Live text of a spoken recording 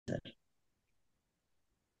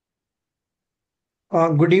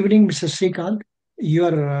Good evening, Mr. Srikanth. You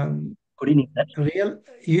are Good evening, sir.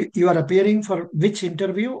 you are appearing for which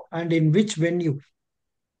interview and in which venue?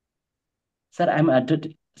 Sir,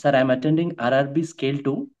 I'm attending RRB Scale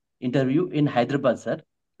 2 interview in Hyderabad, sir.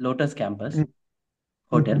 Lotus Campus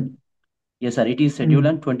Hotel. Mm-hmm. Yes, sir. It is scheduled Mm.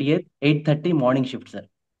 on 28th, 8:30 morning shift, sir.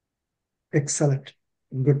 Excellent.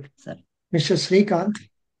 Good. Sir, Mr. Srikanth,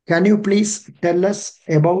 can you please tell us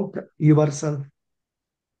about yourself?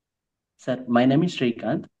 sir, my name is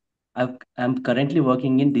Srikanth. I'm currently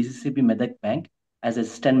working in DCCB Medak Bank as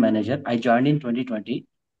assistant manager. I joined in 2020.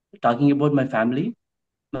 Talking about my family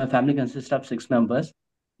consists of 6 members.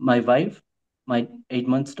 My wife, my 8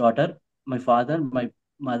 months daughter, my father, my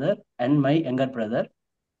mother, and my younger brother.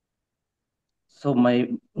 So my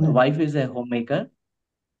Mm. wife is a homemaker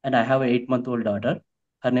and I have an 8-month-old daughter.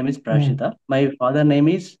 Her name is Mm. Prashita. My father name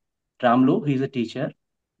is Ramlu. He is a teacher.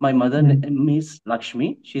 My mother Mm. name is Lakshmi.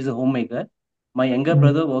 She is a homemaker. My younger Mm.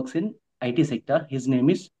 brother works in IT sector. His name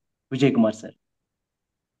is Vijay Kumar, sir.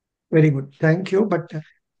 Very good. Thank you. But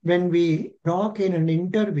when we talk in an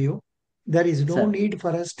interview, there is no Sir, need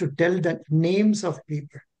for us to tell the names of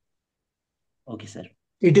people. okay, sir.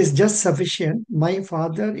 It is just sufficient. My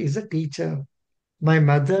father is a teacher. My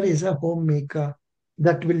mother is a homemaker.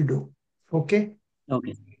 That will do. Okay.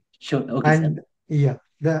 Okay, sure. Okay, sir. And yeah,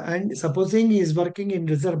 and supposing he is working in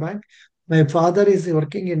Reserve Bank, my father is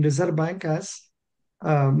working in Reserve Bank as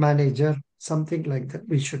manager, something like that.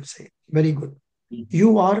 We should say. Very good. You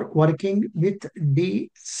are working with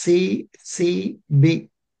DCCB.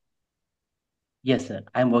 Yes, sir.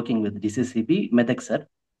 I'm working with DCCB Medak, sir,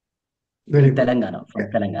 Very in good. Telangana, from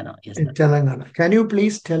Telangana. Yes, In sir. Telangana. Can you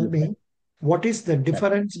please tell Yes, sir. me what is the Sir.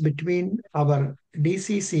 difference between our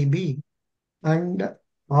DCCB and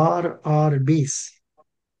RRBs?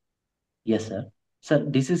 Yes, sir. Sir,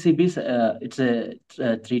 DCCB is it's a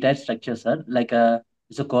three-tier structure, sir.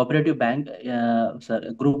 It's a cooperative bank. Sir,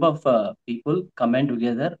 a group of people combine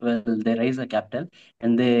together. Well, they raise a capital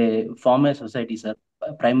and they form a society, sir.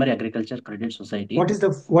 Primary Agriculture Credit Society, What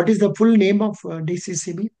is the full name of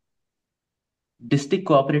DCCB? District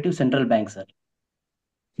Cooperative Central Bank, sir.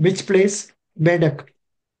 Which place? Medak.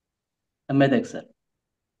 MEDEC, sir.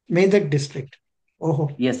 Medak district. Oh,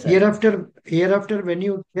 Yes, sir. hereafter, when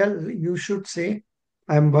you tell, you should say,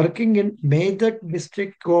 I'm working in Medak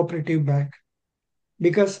District Cooperative Bank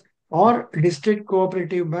because or District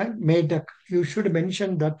Cooperative Bank, Medak. You should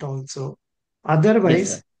mention that also. Yes, sir.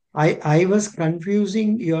 Otherwise, I was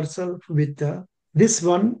confusing yourself with this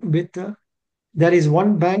one with there is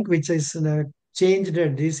one bank which is changed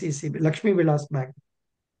at DCCB, Lakshmi Vilas Bank.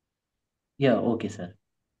 Yeah, okay, sir.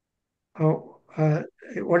 Oh,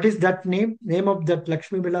 what is that name? Name of that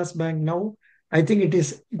Lakshmi Vilas Bank now? I think it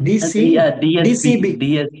is Yeah, DSP, DCB,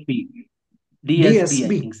 DSP, DSP, I DSB.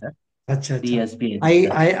 think, sir. Acha, acha. DSP, I think, I, sir.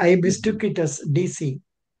 I, I Yes, sir. mistook it as DC.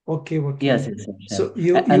 Okay, okay. Yes, yes, yes, sure. So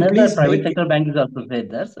you Another please private make it. sector bank is also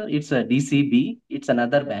there, sir. It's a DCB. It's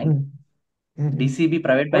another bank. Hmm, mhm. DCB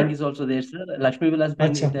private bank What? is also there, sir. Lakshmi Vilas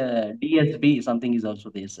Bank, Acha. DSB something is also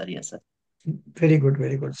there, sir. Yes, sir. Very good,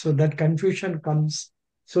 very good. So that confusion comes.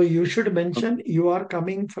 So you should Okay. mention you are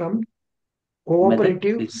coming from Method.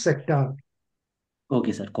 cooperative sector,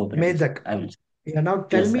 Okay, sir. Cooperative, sir. Medak. I will. Yeah, now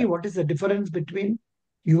tell Yes, me sir. what is the difference between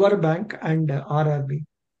your bank and RRB?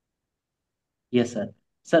 Yes, sir.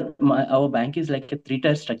 Sir, our bank is like a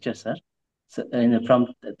three-tier structure, sir. So, from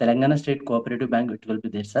Telangana State Cooperative Bank, it will be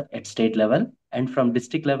there, sir, at state level, and from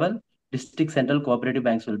district level, district central cooperative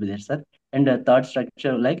banks will be there, sir. And third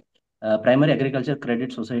structure, like primary agriculture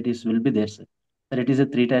credit societies, will be there, sir. Sir, it is a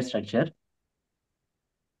three-tier structure,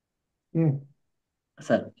 Hmm.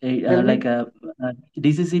 sir. Tell me.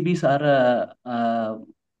 DCCBs are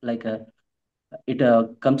like it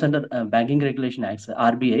comes under Banking Regulation Acts,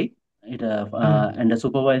 RBI, Hmm. and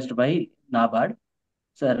supervised by NABARD.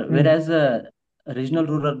 Sir, Hmm. whereas regional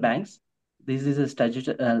rural banks, this is a statute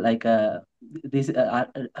these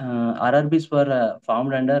RRBs were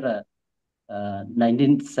formed under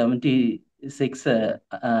 1976,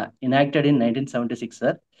 enacted in 1976,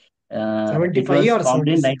 sir. It 75 was or formed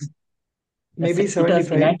in 76? Maybe it was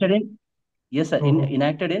 75. enacted in yes, sir. Oh.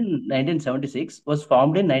 Enacted in 1976, was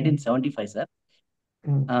formed in Hmm. 1975, sir,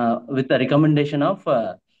 Hmm. with the recommendation of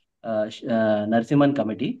Narsimhan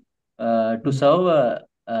Committee to Hmm. serve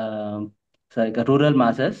rural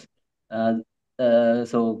masses. Uh,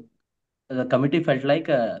 so the committee felt like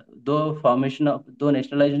though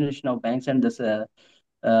nationalization of banks and this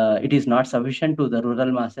it is not sufficient to the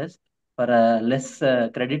rural masses for less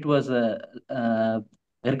credit was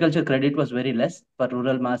agriculture credit was very less for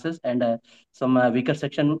rural masses and some weaker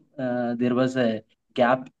section there was a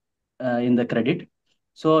gap in the credit,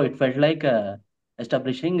 so it felt like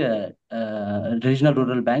establishing regional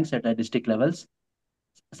rural banks at district levels.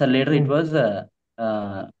 So later it Mm. was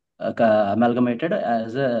amalgamated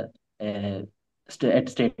as at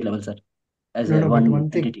state level, sir, as No, a no, but one one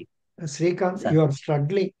thing, entity. Srikanth, Sir,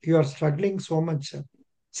 you are struggling so much, sir.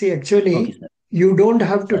 See, okay, actually, sir. you don't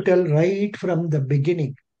have to Sir, tell right from the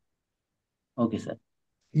beginning. okay, sir.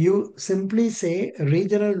 You simply say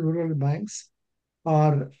regional rural banks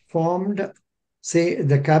are formed, say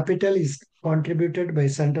the capital is contributed by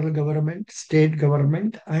central government, state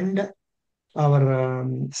government, and our,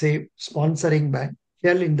 say, sponsoring bank,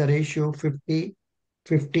 tell in the ratio 50,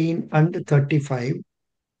 15, and 35.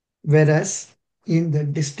 Whereas in the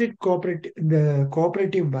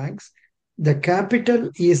cooperative banks, the capital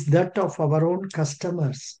is that of our own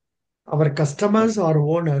customers. Our customers Okay, are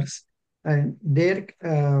owners, and they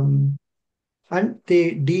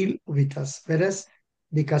deal with us. Whereas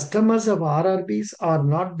the customers of RRBs are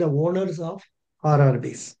not the owners of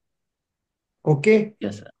RRBs. Okay,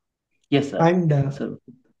 yes, sir. Yes, sir. and So,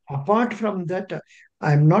 apart from that,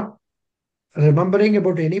 I'm not remembering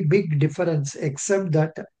about any big difference except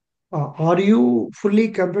that are you fully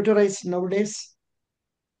computerized nowadays?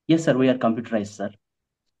 yes, sir, we are computerized, sir.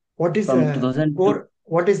 What is From the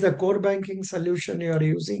 2002, core banking solution you are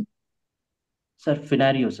using? sir,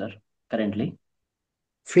 Finario, sir, currently.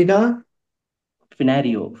 Fina,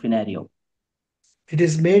 Finario. it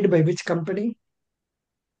is made by which company?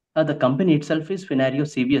 The company itself is Finario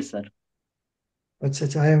CBS, sir. But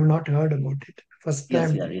such I have not heard about it. First Yes,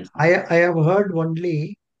 time sir, yes, I have heard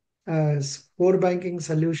only core banking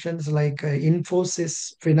solutions like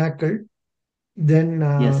Infosys, Finacle, then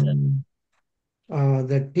yes, sir.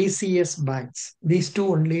 the TCS banks. These two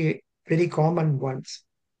only very common ones.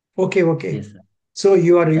 Okay, okay. Yes, sir. So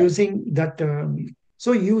you are Sir, using that.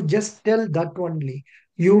 So you just tell that only.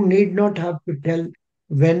 You need not have to tell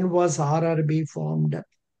when was RRB formed.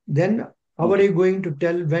 Then how are okay, you going to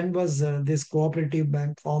tell when was this cooperative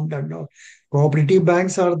bank formed or not? Cooperative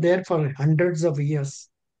banks are there for hundreds of years.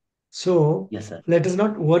 So yes, sir. let us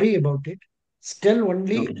not worry about it. Still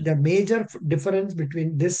only Okay, sir. the major difference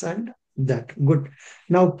between this and that. Good.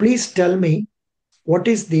 Now please tell me what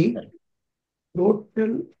is the Sir,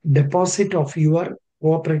 total deposit of your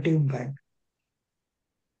cooperative bank?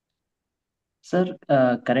 sir,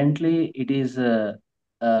 currently it is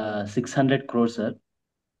 600 crores, sir.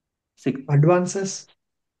 Six, Advances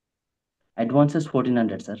advances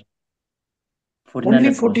 1400, sir. only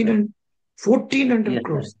 1400 crores, sir. 1400, 1400 Yes, sir.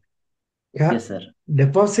 crores. Yeah. Yes, sir.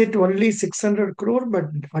 Deposit only 600 crore, but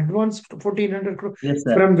advance 1400 crore. Yes,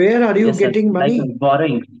 sir. From where are you Yes, sir. getting Like money?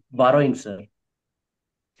 borrowing, sir.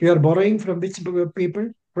 You are borrowing from which people?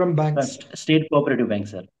 From From banks. State Cooperative Bank,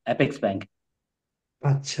 sir. Apex Bank.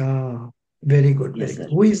 Acha. Very good, very Yes, good. sir.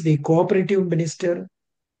 Who is the cooperative minister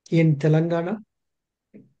in Telangana?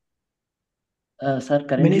 Sir,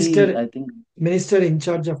 currently, Minister, I think, minister in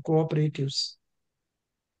charge of cooperatives.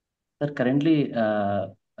 sir, currently,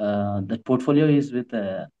 the portfolio is with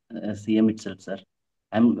CM itself, sir.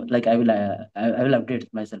 I'm like, I will update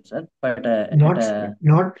myself, sir. But at Not,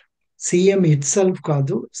 not CM itself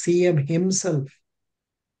కాదు, CM himself.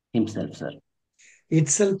 himself, sir.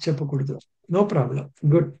 Itself చెప్పకూడదు. No problem.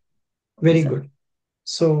 Good. Okay, Very sir. good.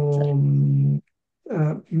 So, Sir,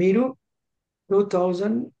 మీరు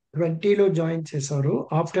 2020లో join చేశారు.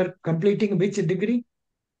 After completing which degree?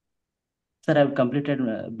 sir, I've completed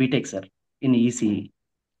BTech, sir, in ECE,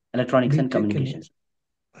 Electronics and BTech. Communications.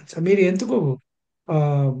 అచ్చా, మీరు ఎందుకు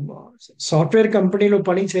software కంపెనీలో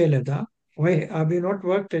పని చేయలేదా? Why have you not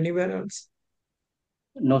worked anywhere else?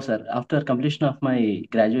 No, sir. After completion of my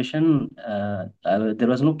graduation, there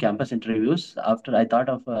was no campus interviews. After I thought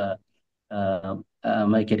of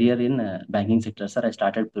my career in banking sector, sir, I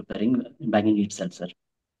started preparing banking itself, sir.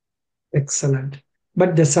 Excellent.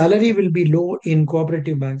 But the salary will be low in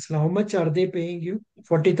cooperative banks. Now, how much are they paying you?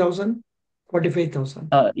 40,000? 45,000?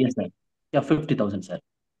 Yes, sir. Yeah, 50,000, sir.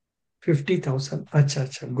 50,000. Acha,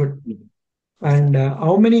 acha, good. Yes, sir. And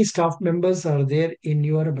how many staff members are there in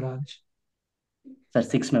your branch? Sir,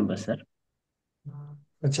 6 members, sir.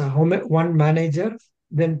 Acha, one manager,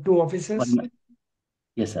 then two officers? One,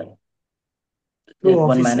 yes, sir. Two One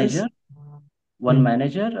officers. manager, one Hmm,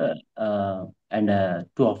 manager, and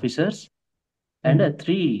two officers, and hmm.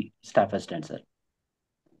 three staff assistants, sir.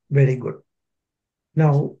 Very good. Yes.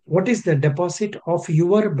 Now, what is the deposit of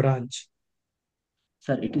your branch?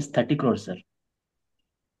 Sir, it is 30 crores, sir.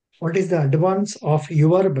 What is the advance of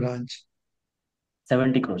your branch?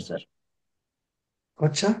 70 crores, sir.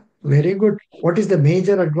 Acha, very good. What is the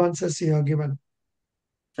major advances you have given?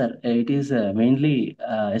 Sir, it is mainly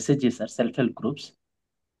SHG, sir, self-help groups.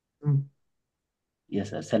 Hmm. Yes,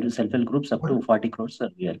 sir. Self-help groups up What? to 40 crores, sir,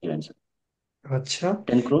 we are given, sir. Acha.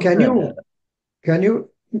 10 crores, Can you can you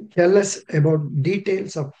tell us about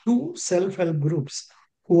details of two self-help groups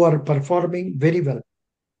who are performing very well,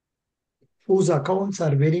 whose accounts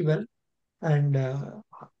are very well, and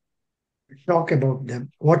talk about them.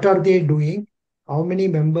 What are they doing? How many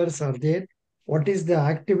members are there? What is the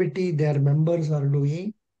activity their members are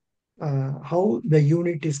doing? How the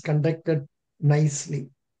unit is conducted nicely.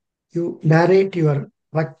 You narrate your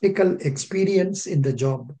practical experience in the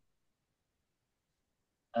job.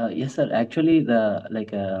 yes, sir. Actually,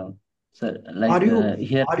 sir, Are you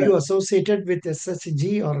here, are you associated with SSG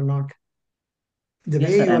or not? The yes,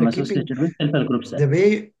 way sir. you I'm are keeping associated with self-help group, sir. the way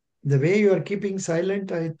the way you are keeping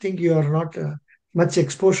silent, I think you are not much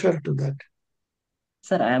exposure to that.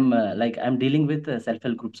 Sir, I'm dealing with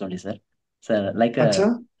self-help groups only, sir. Sir, Acha,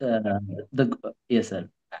 yes, sir.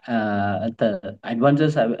 The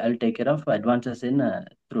advances I'll take care of advances in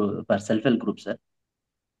through for self-help group, sir.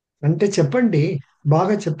 అంటే చెప్పండి,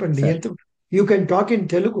 బాగా చెప్పండి. Sir, ఎంత you can talk in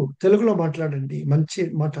Telugu, తెలుగులో మాట్లాడండి, మంచి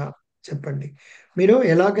మాట చెప్పండి. మీరు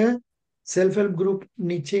ఎలాగ సెల్ఫ్ హెల్ప్ గ్రూప్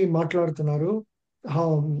నుంచి మాట్లాడుతున్నారు?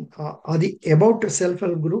 అది అబౌట్ సెల్ఫ్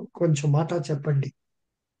హెల్ప్ గ్రూప్ కొంచెం మాట చెప్పండి.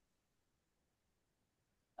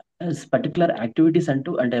 పర్టికులర్ యాక్టివిటీస్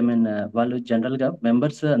అంటూ అంటే ఐ మీన్ వాళ్ళు జనరల్ గా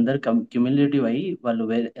మెంబర్స్ అందరు క్యుములేటివ్ అయ్యి వాళ్ళు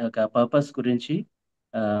వేరే ఒక పర్పస్ గురించి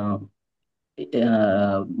ఆ, ఆ,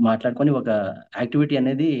 మాట్లాడుకొని ఒక యాక్టివిటీ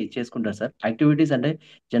అనేది చేసుకుంటారు సార్. యాక్టివిటీస్ అంటే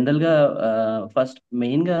జనరల్ గా ఫస్ట్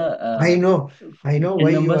మెయిన్ గా I know I know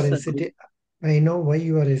why 10 you are members హెసిటే group. I know why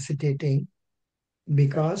you are hesitating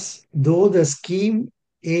because though the scheme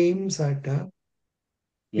aims at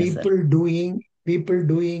yes sir. people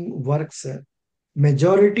doing works,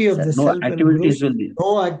 majority of sir the no self-help groups, activities will be. no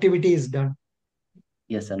activity is done.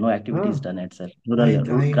 Yes sir, no Huh? Activities done at sir. Rural I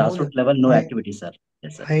know gross that. Root level no I activities sir.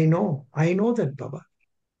 Yes sir. I know that, Baba.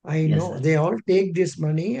 I yes know sir. they all take this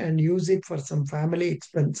money and use it for some family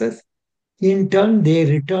expenses. In turn, they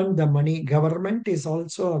return the money. Government is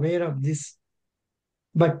also aware of this.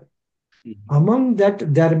 But among that,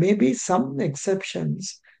 there may be some exceptions.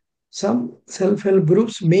 Some self-help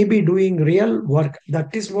groups may be doing real work.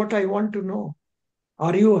 That is what I want to know.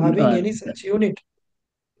 Are you having any such unit?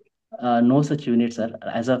 No such unit, sir.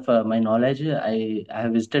 As of my knowledge, I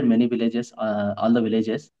have visited many villages, all the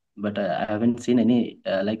villages, but I haven't seen any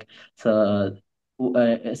so.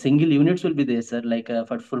 Single units will be there, sir.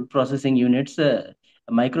 For food processing units,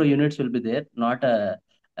 micro units will be there, not a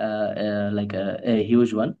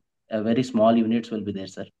huge one. Very small units will be there,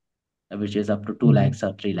 sir, which is up to 2 Mhm. lakhs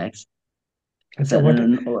or 3 lakhs. So Sir, single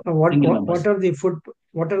members. what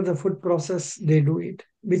are the food process they do it?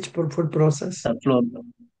 Which food process?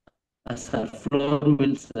 Sir, floor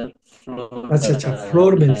mills, sir. Floor, Acha,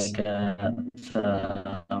 floor mills.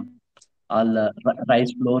 all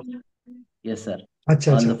rice floors. Yes, sir. All the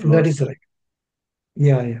Acha, that floors. is right.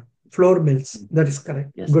 Yeah. Floor mills. That is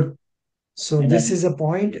correct. Yes, sir. Good. So And this is a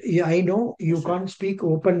point. Yeah, I know you yes, sir. can't speak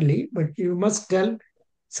openly, but you must tell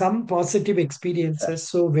some positive Sir. experiences.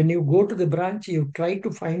 So when you go to the branch, you try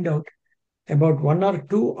to find out about one or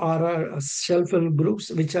two or self-help groups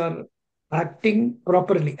which are acting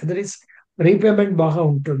properly. There is repayment బాగా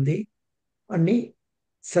ఉంటుంది అని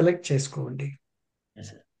select చేసుకోండి. Yes,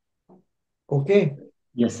 sir. Okay.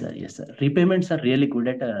 Yes, sir. Yes, sir. Repayments are really good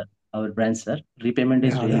at our branch, sir. Repayment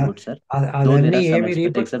is really good, sir. Though there అదన్నీ are some ఏమి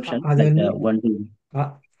exceptions, like అదన్నీ one to.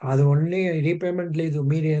 అది only repayment లేదు.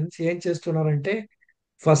 మీరు ఏం చేస్తున్నారంటే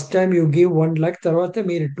first time you give 1 lakh, తర్వాత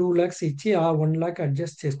మీరు 2 lakhs ఇచ్చి ఆ 1 lakh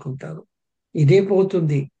అడ్జస్ట్ చేసుకుంటారు. ఇదే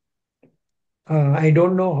పోతుంది. I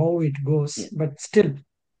don't know how it goes, Yeah. But still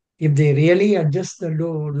if they really adjust the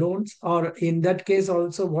loans, or in that case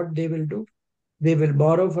also what they will do, they will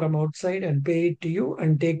borrow from outside and pay it to you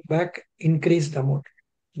and take back increased amount.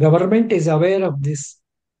 Government is aware of this,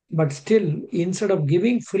 but still, instead of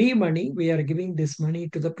giving free money, we are giving this money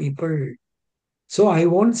to the people. So I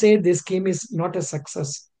won't say this scheme is not a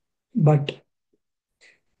success, but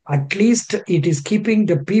at least it is keeping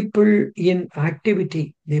the people in activity.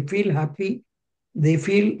 They feel happy. They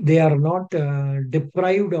feel they are not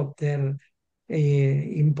deprived of their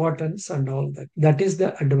importance and all that. That is the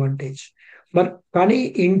advantage. But కానీ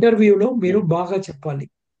ఇంటర్వ్యూలో Yeah. మీరు బాగా చెప్పాలి.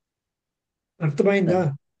 అర్థమైందా?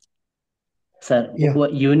 Sir. Sir, yeah.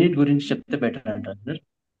 Unit గురించి చెప్తే better అంటారు, sir.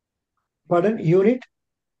 పడన్ unit.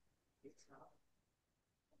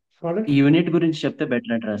 పడన్ unit గురించి చెప్తే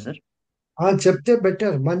బెటర్ అంటారా, సార్? చెప్తే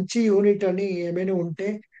బెటర్. మంచి యూనిట్ అని ఏమైనా ఉంటే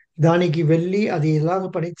దానికి వెళ్ళి అది ఎలాగ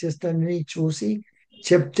పనిచేస్తుందని చూసి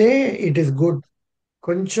చెప్తే ఇట్ ఈస్ గుడ్.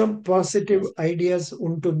 కొంచెం పాజిటివ్ Yes. ఐడియాస్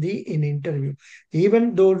ఉంటుంది in interview. Even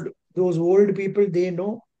those old people they know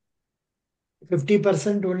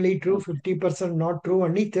 50% only true, Okay. 50% not true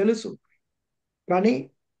అని తెలుసు. కానీ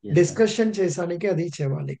Yes, sir. డిస్కషన్ చేసానికి అది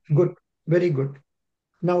చేయాలి. Good, very good.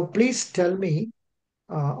 Now please tell me,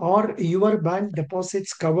 are your bank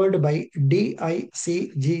deposits covered by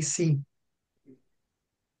DICGC?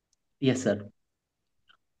 Yes, sir.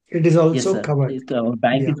 It is Yes, also sir. covered. Our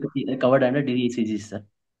bank Yeah, is covered under DECG, sir.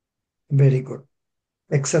 very good.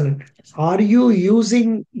 Excellent. Yes, sir. Are you using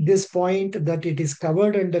this point that it is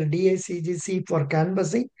covered under DICGC for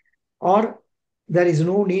canvassing, or there is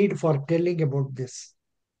no need for telling about this?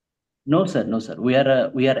 No, sir. No, sir. We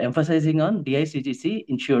are emphasizing on DICGC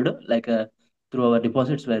insured, like through our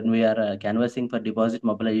deposits when we are canvassing for deposit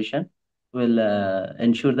mobilization, will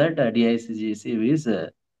ensure that DICGC is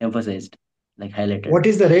emphasized, like highlighted. What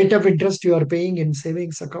is the rate of interest you are paying in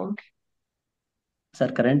savings account? Sir,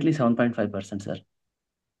 currently 7.5%, sir.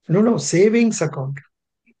 No, no, savings account.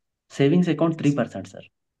 Savings account 3%, sir.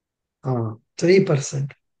 3%.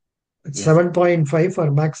 Yes, sir. 7.5 for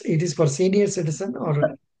max. It is for senior citizen or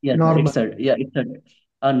Yes, sir. normal? It's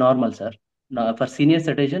a normal, sir. No, for senior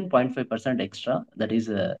citizen, 0.5% extra. That is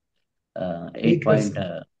 8 point.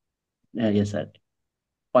 8%. Yes, sir.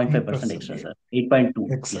 0.5% 8%. extra, Yeah. sir. 8.2.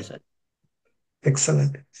 Yes, Excellent. sir.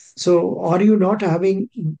 Excellent. So, are you not having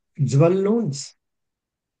jewel loans?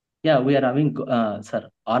 Yeah, we are having, sir,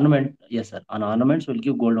 ornament. Yes, sir. On ornaments, we'll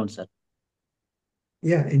give gold loan, sir.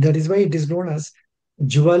 Yeah, that is why it is known as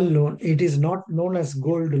jewel loan. It is not known as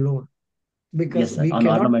gold loan because Yes, sir. we On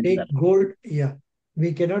cannot ornaments, take sir. gold. Yeah, we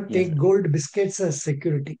cannot Yes, take sir. gold biscuits as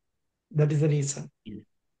security. That is the reason. Yes,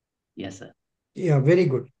 yes, sir. Yeah, very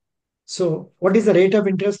good. So, what is the rate of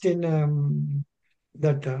interest in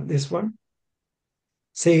that this one?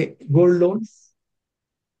 Say gold loan.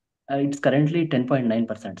 It's currently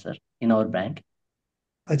 10.9%, sir, in our bank.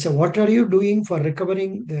 Acha, what are you doing for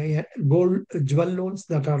recovering the gold jewel loans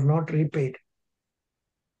that are not repaid?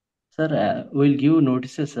 Sir, we'll give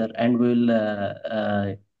notices, sir, and we'll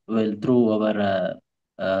through our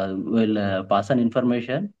we'll pass on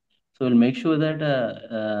information. So we'll make sure that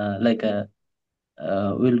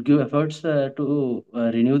we'll give efforts to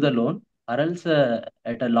renew the loan, or else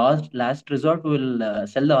at a last resort we'll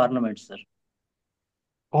sell the ornaments, sir.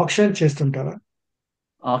 Auction చేస్తుంటారా?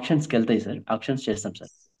 Auctions కి వెళ్తాయి, sir. Auctions చేస్తాం,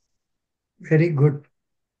 sir. Very good.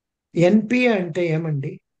 NPA అంటే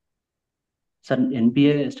ఏమండి? Sir,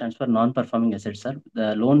 NPA stands for non-performing assets, sir. The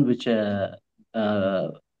loan which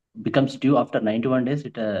becomes due after 91 days,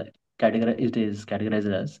 it is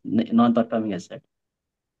categorized as non-performing asset.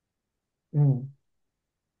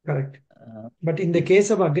 Correct. Uh, But in the yes. case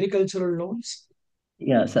of agricultural loans,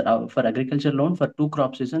 Yeah, sir. For agriculture loan for 2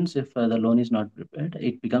 crop seasons, if the loan is not prepared,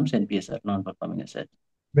 it becomes NPA, sir, non-performing asset.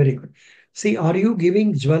 very good. See, are you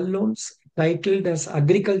giving jewel loans titled as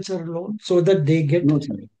agriculture loan so that they get No,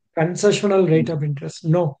 sir. concessional No, rate of interest?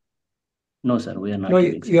 No, no, sir. We are no, not you,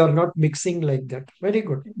 giving, sir. you are not mixing like that. Very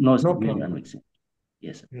good. No, sir. No We are not problem. mixing.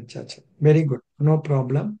 Yes, sir. Acha, acha. Very good. No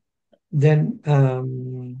problem. Then,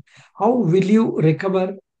 how will you recover?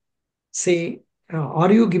 Say,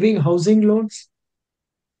 are you giving housing loans?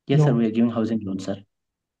 Yes, sir. We No. are giving housing loan, sir.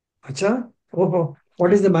 Acha. Oh,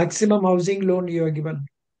 what is Yes, the sir. maximum housing loan you are given?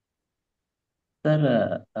 Sir,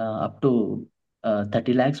 up to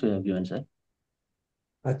 30 lakhs we have given, sir.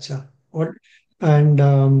 Acha. What? And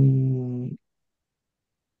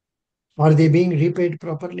are they being repaid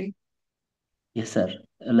properly? Yes, sir.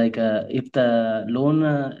 Like if the loan,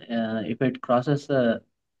 if it crosses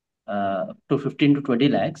to 15 to 20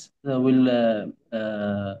 lakhs, will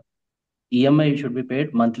EMI should be paid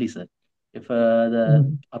monthly, sir. If the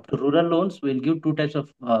Mm, up to rural loans, we'll give two types of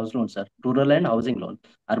house loans, sir. Rural and housing loan,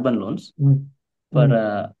 urban loans. mm, For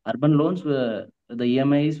mm, urban loans, the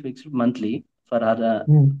EMI is fixed monthly. For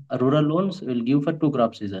mm. rural loans, we'll give for 2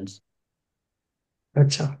 crop seasons.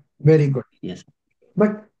 Acha. Very good. Yes.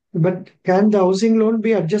 But can the housing loan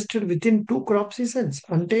be adjusted within two crop seasons?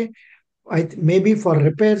 Ante, maybe for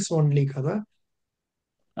repairs only kada.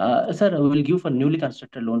 Sir, we'll give for newly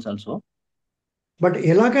constructed loans also. But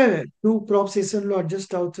ఎలాగా two crop season లో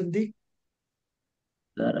adjust అవుతుంది?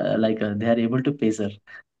 Sir, like they are able to pay, sir.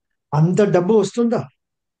 అంత డబ్బు వస్తుందా?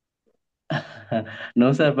 No,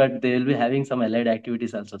 sir, but they will be having some allied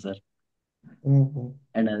activities also, sir.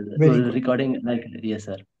 And Very good. recording, like, yes,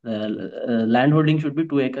 sir. Land holding should be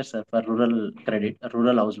 2 acres, sir, for rural credit,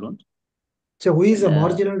 rural house loans. So who is And a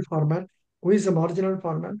marginal farmer? Who is a marginal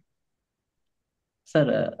farmer? sir,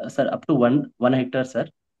 up to one hectare, sir.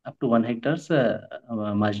 Up to 1 hectares,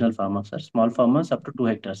 marginal farmer, sir. Small farmers up to 2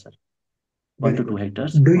 hectares, sir. One Very to two good.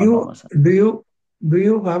 hectares, Do small you farmers, sir. do you do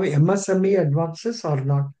you have MSME advances or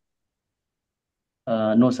not?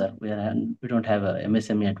 No, sir. We don't have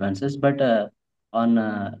MSME advances, but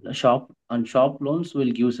on shop loans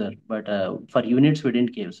we'll give, sir. But for units we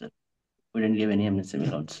didn't give, sir. We didn't give any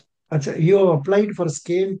MSME loans. Acha, you have applied for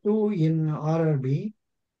scale 2 in RRB.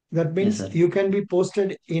 That Yes, means sir. you can be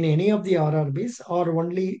posted in any of the RRBs or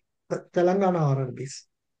only the Telangana RRBs.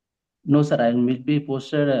 No, sir. I will be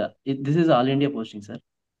posted. This is all India posting, sir.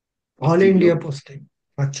 All India HCBO. posting.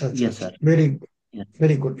 Acha, acha, Yes, acha. sir. Very good. Yes,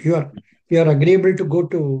 Very good. You are agreeable to go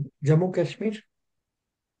to Jammu Kashmir?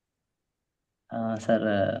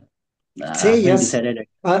 sir. I Say haven't yes. decided it.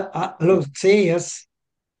 Hello, Yes. say yes.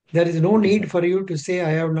 There is no Okay, sir. need for you to say I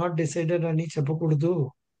have not decided అని చెప్పకూడదు.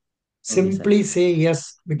 Okay, sir. Simply say yes.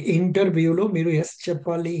 ఇంటర్వ్యూలో మీరు yes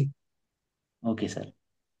చెప్పాలి. Okay, sir.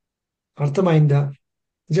 అర్థమైందా?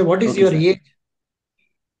 What is Okay, your sir. Age?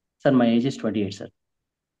 Sir, my age is 28, sir.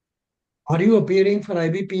 Are you appearing for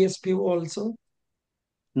IBPSPO also?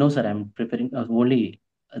 No, sir. I'm preparing only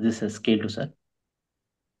this scale to, sir.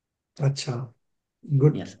 అచ్చా,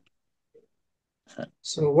 good. Yes, sir.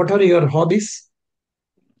 So what are your hobbies?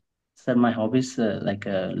 Sir, my hobbies like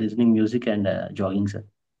listening music and jogging, sir.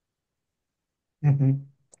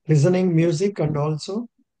 Listening Yes, music and also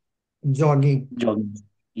jogging. jogging.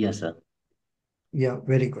 Yes, sir. Yeah,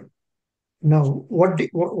 very good. Now,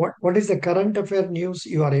 what is the current affair news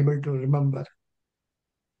you are able to remember?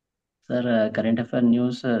 Sir, current affair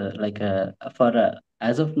news like for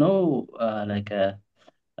as of now,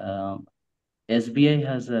 um SBI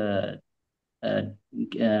has uh,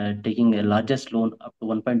 taking a largest loan up to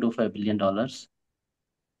 $1.25 billion,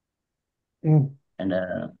 Mm, and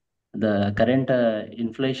the current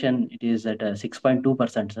inflation it is at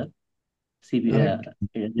 6.2%, sir. correct,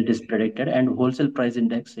 It is predicted, and wholesale price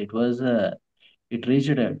index it reached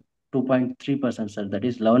 2.3%, sir. That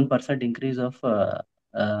is 11% increase of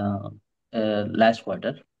uh, last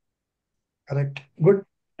quarter. correct, good,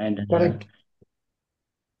 And correct.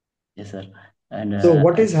 yes, sir. And So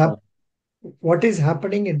as for what is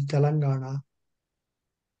happening in Telangana?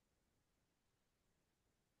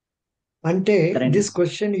 Ante, currently, this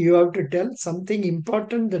question you have to tell something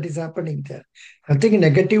important that is happening there. Nothing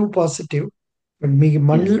negative, positive. But me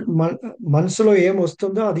yes, sir. మనసులో ఏం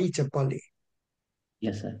వస్తుందో అది చెప్పాలి.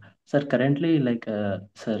 Yes, sir. Sir, currently, like,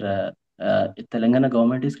 sir, Telangana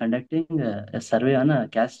government is conducting a survey on a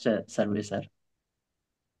caste survey, sir,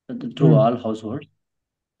 through Mm, all households.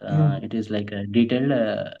 mm, It is like a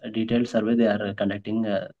detailed survey they are conducting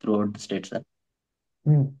throughout the state, sir.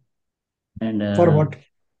 mm. And For what?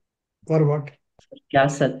 For what?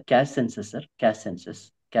 caste census, sir. Caste census.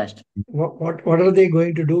 Caste. What are they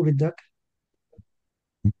going to do with that?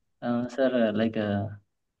 Sir,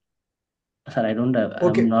 sir, I'm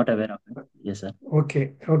Okay, not aware of it. Yes, sir.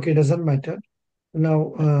 okay, doesn't matter. Now,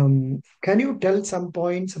 Sir. can you tell some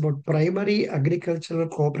points about primary agricultural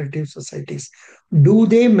cooperative societies? Do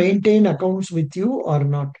they maintain accounts with you or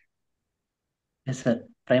not? Yes, sir.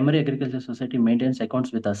 Primary Agriculture Society maintains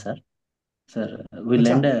accounts with us, sir. Sir, we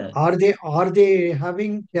lend Acha, a are they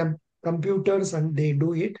having computers and they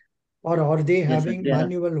do it, or are they yes, sir. having They are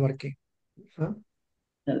manual working? Huh?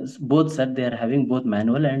 both, sir. They are having both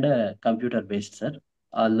manual and computer based, sir.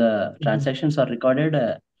 All the Mhm. transactions are recorded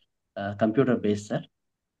computer based, sir.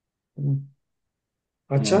 Mhm.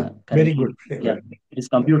 Acha, very good. Currently, yeah, it is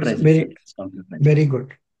computerized, sir. Very, It's computerized. very good.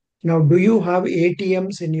 Now, do you have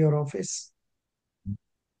ATMs in your office?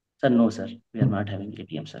 Sir, no, sir. We are not having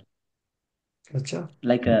ATM, sir. Acha,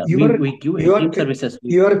 Like your we give your ATM services.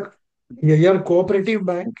 your your cooperative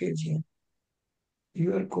bank is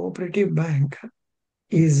your cooperative bank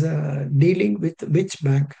is dealing with which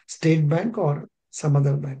bank? State Bank or some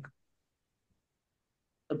other bank?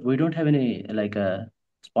 We don't have any like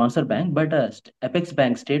sponsor bank, but Apex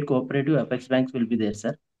Bank, state cooperative Apex banks will be there,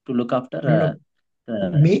 sir, to look after No, no. the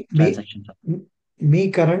me me transactions. Me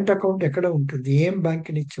current account ఎక్కడ ఉంటుంది? ఏం bank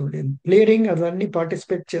నుంచి ఉండేది? Clearing అవన్నీ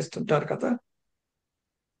participate చేస్తుంటారు కదా?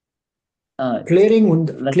 Uh,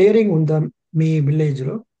 like clearing ఉందా మీ village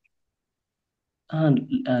లో?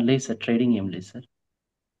 లేదు సార్ ట్రేడింగ్ ఏం లేదు sir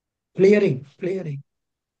clearing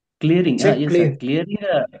clearing check yes sir clear. clearing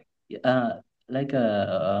uh, like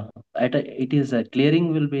it is clearing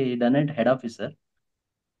will be done at head office, sir.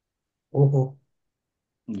 ఓహో,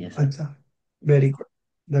 Yes, sir. అచ్చా, very good.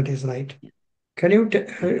 That is right. Yes, Can you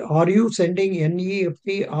yes. are you sending NEFT,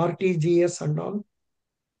 RTGS and all?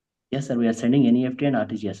 Yes, sir, we are sending NEFT and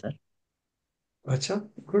RTGS, sir. Acha,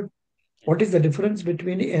 good. Yes. What is the difference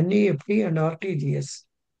between NEFT and RTGS?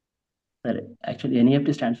 Sir, actually NEFT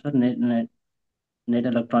stands for net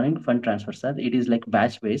electronic fund transfer, sir. It is like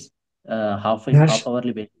batch based. half Nas-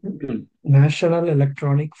 hourly basis. It will National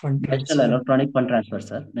Electronic Fund National Transfer. Electronic Fund Transfer,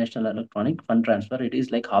 sir. National Electronic Fund Transfer. It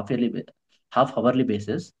is like half hourly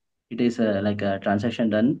basis. It is like a transaction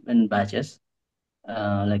done in batches,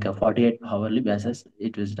 like a 48 hourly basis.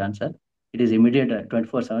 It is done, sir. It is immediate.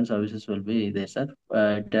 24/7 services will be there, sir.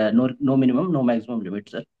 No minimum, no maximum limit,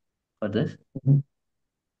 sir, for this. Mhm.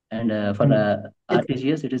 And for And it,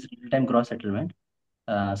 RTGS, it is real-time gross settlement.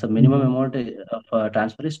 So minimum Mhm. amount of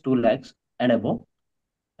transfer is 2 lakhs and above,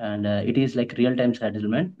 and it is like real-time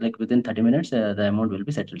settlement. Like within 30 minutes, the amount will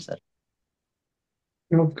be settled, sir.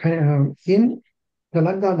 Okay, in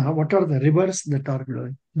Telangana, what are the rivers that are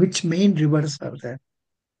flowing? Which main rivers are there?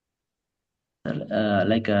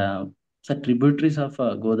 Like so tributaries of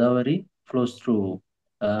Godavari flows through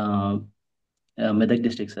uh, Medak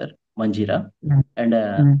district, sir, Manjira, Mm, and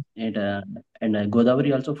mm,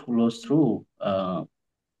 Godavari also flows through uh,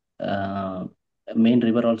 main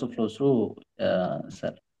river also flows through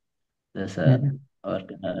sir, this mhm. our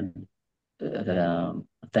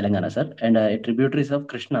Telangana, sir, and tributaries of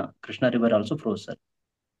Krishna river also flows, sir.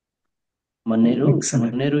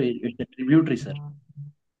 Excellent. Munneru is a tributary, sir.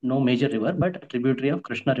 No major river, but tributary of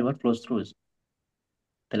Krishna river flows through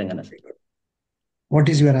Telangana, sir. What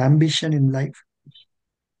is your ambition in life?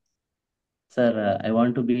 Sir, I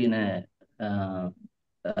want to be in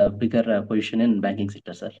a bigger position in banking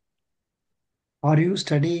sector, sir. Are you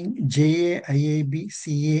studying JAIAB,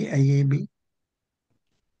 CAIAB?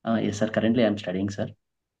 Yes, sir. Currently, I'm studying, sir.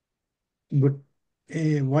 Good.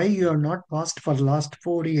 Why you are not passed for last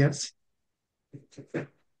 4 years?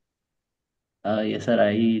 Yes, sir.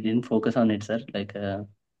 I didn't focus on it, sir. Like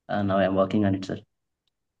now, I'm working on it, sir.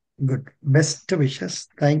 Good. Best wishes.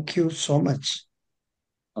 Thank you so much.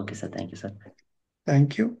 Okay, sir. Thank you, sir.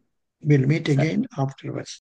 Thank you. We'll meet Sir. again afterwards.